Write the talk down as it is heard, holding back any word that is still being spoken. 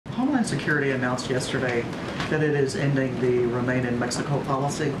Homeland Security announced yesterday that it is ending the Remain in Mexico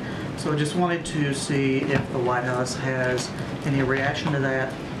policy. So I just wanted to see if the White House has any reaction to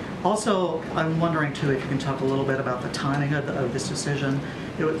that. Also, I'm wondering too if you can talk a little bit about the timing of this decision.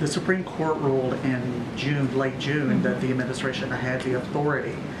 The Supreme Court ruled in June, late June, that the administration had the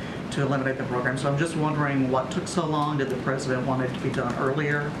authority to eliminate the program. So I'm just wondering what took so long. Did the president want it to be done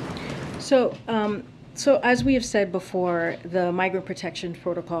earlier? So as we have said before, the Migrant Protection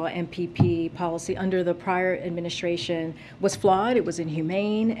Protocol, MPP policy under the prior administration was flawed, it was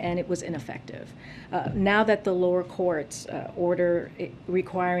inhumane, and it was ineffective. Now that the lower court's order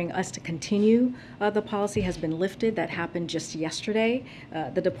requiring us to continue the policy has been lifted, that happened just yesterday,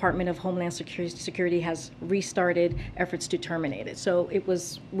 the Department of Homeland Security has restarted efforts to terminate it. So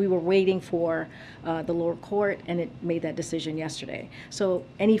we were waiting for the lower court, and it made that decision yesterday. So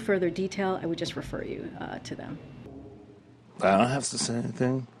any further detail, I would just refer you to them. I don't have to say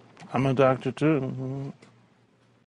anything. I'm a doctor too.